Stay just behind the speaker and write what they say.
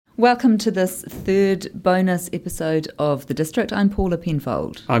Welcome to this third bonus episode of The District. I'm Paula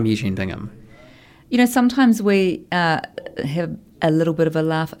Penfold. I'm Eugene Bingham. You know, sometimes we have a little bit of a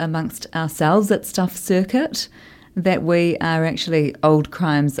laugh amongst ourselves at Stuff Circuit that we are actually old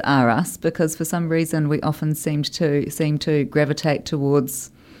crimes are us, because for some reason we often seem to gravitate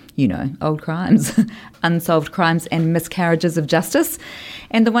towards, you know, old crimes, unsolved crimes and miscarriages of justice.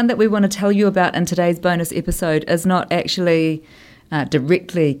 And the one that we want to tell you about in today's bonus episode is not actually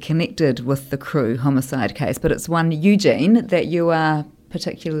directly connected with the Crewe homicide case, but it's one, Eugene, that you are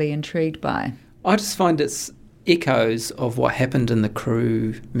particularly intrigued by. I just find its echoes of what happened in the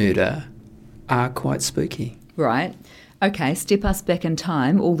Crewe murder are quite spooky. Right. Okay, step us back in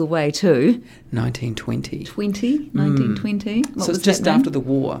time all the way to 1920. 1920? So it's just after the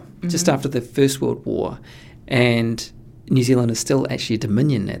war, just after the First World War. And New Zealand is still actually a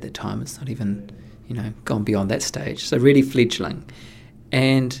dominion at that time. It's not even, gone beyond that stage. So really fledgling.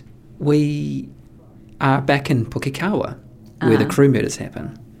 And we are back in Pukekawa, where the Crewe murders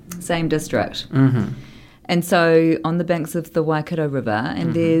happen. Same district. Mm-hmm. And so on the banks of the Waikato River,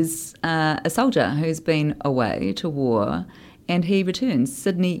 and there's a soldier who's been away to war, and he returns,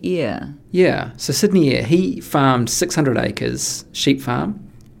 Sydney Eyre. Yeah, so Sydney Eyre, he farmed 600 acres, sheep farm,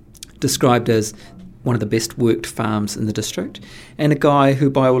 described as one of the best worked farms in the district, and a guy who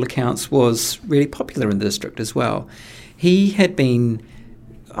by all accounts was really popular in the district as well. He had been,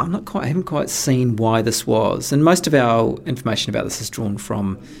 I haven't quite seen why this was, and most of our information about this is drawn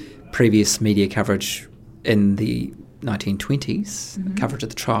from previous media coverage in the 1920s, coverage of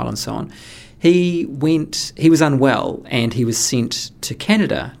the trial and so on. He was unwell and he was sent to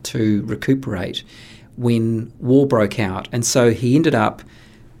Canada to recuperate when war broke out, and so he ended up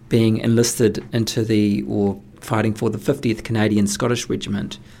being enlisted into fighting for the 50th Canadian Scottish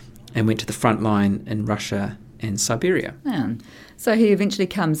Regiment and went to the front line in Russia and Siberia. Yeah. So he eventually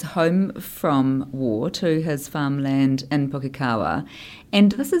comes home from war to his farmland in Pukekawa,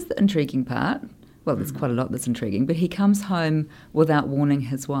 and this is the intriguing part. Well, there's quite a lot that's intriguing, but he comes home without warning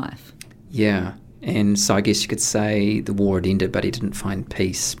his wife. Yeah, and so I guess you could say the war had ended, but he didn't find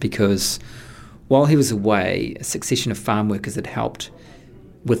peace, because while he was away, a succession of farm workers had helped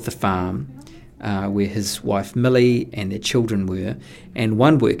with the farm, where his wife Millie and their children were, and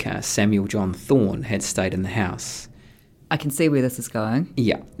one worker, Samuel John Thorne, had stayed in the house. I can see where this is going.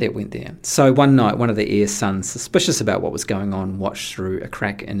 Yeah, that went there. So one night, one of the Eyre sons, suspicious about what was going on, watched through a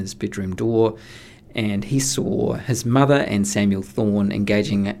crack in his bedroom door, and he saw his mother and Samuel Thorne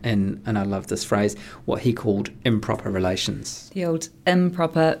engaging in, and I love this phrase, what he called improper relations. The old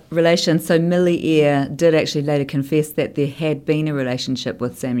improper relations. So Millie Eyre did actually later confess that there had been a relationship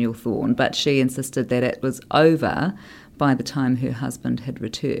with Samuel Thorne, but she insisted that it was over by the time her husband had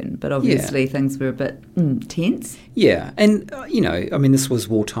returned. But obviously things were a bit tense. Yeah, and, this was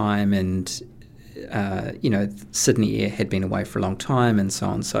wartime, and Sydney Eyre had been away for a long time and so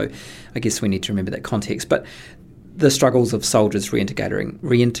on. So I guess we need to remember that context. But the struggles of soldiers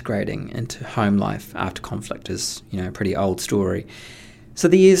reintegrating into home life after conflict is, a pretty old story. So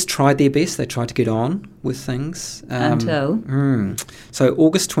the Eyres tried their best. They tried to get on with things. Until? So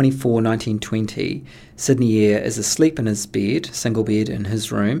August 24, 1920, Sydney Eyre is asleep in his bed, single bed in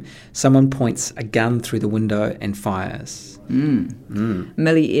his room. Someone points a gun through the window and fires.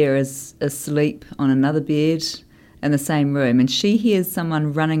 Millie Eyre is asleep on another bed in the same room, and she hears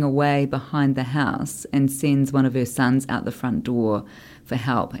someone running away behind the house and sends one of her sons out the front door for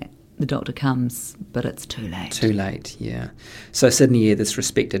help. The doctor comes, but it's too late. Too late, yeah. So Sydney Eyre, this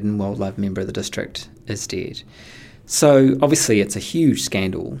respected and well-loved member of the district, is dead. So obviously it's a huge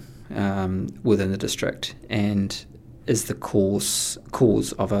scandal within the district, and is the cause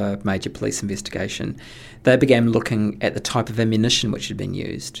of a major police investigation. They began looking at the type of ammunition which had been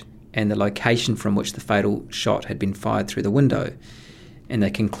used and the location from which the fatal shot had been fired through the window, and they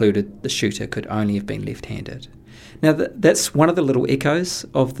concluded the shooter could only have been left-handed. Now, that's one of the little echoes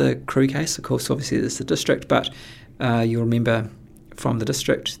of the Crewe case. Of course, obviously, there's the district, but you'll remember from the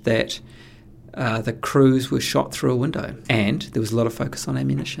district that the Crews were shot through a window, and there was a lot of focus on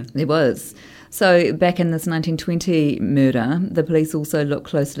ammunition. There was. So back in this 1920 murder, the police also looked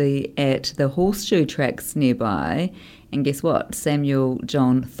closely at the horseshoe tracks nearby, and guess what? Samuel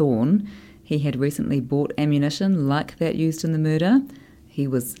John Thorne, he had recently bought ammunition like that used in the murder. He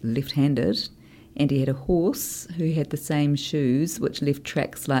was left-handed, and he had a horse who had the same shoes which left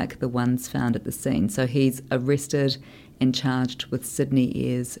tracks like the ones found at the scene. So he's arrested and charged with Sydney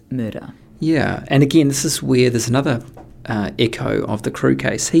Eyre's murder. Yeah, and again, this is where there's another echo of the Crewe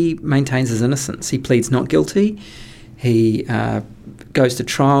case. He maintains his innocence. He pleads not guilty. He goes to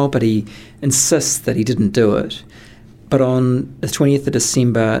trial, but he insists that he didn't do it. But on the 20th of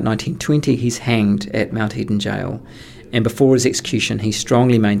December 1920, he's hanged at Mount Eden Jail. And before his execution, he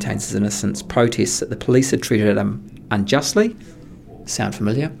strongly maintains his innocence, protests that the police had treated him unjustly. Sound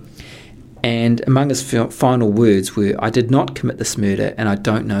familiar? And among his final words were, "I did not commit this murder and I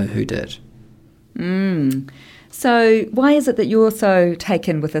don't know who did." So why is it that you're so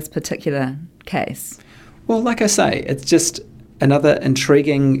taken with this particular case? Well, like I say, it's just another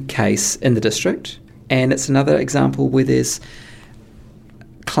intriguing case in the district, and it's another example where there's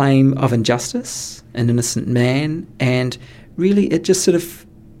claim of injustice, an innocent man, and really it just sort of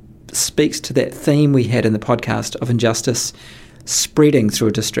speaks to that theme we had in the podcast of injustice spreading through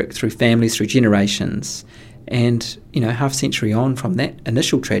a district, through families, through generations. And, half a century on from that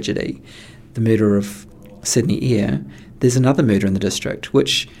initial tragedy, the murder of Sydney Eyre, there's another murder in the district,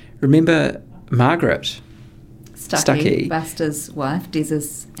 which, remember Margaret Stuckey, Buster's wife,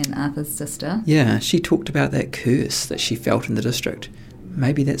 Dez's and Arthur's sister. Yeah, she talked about that curse that she felt in the district.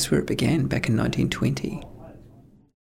 Maybe that's where it began back in 1920.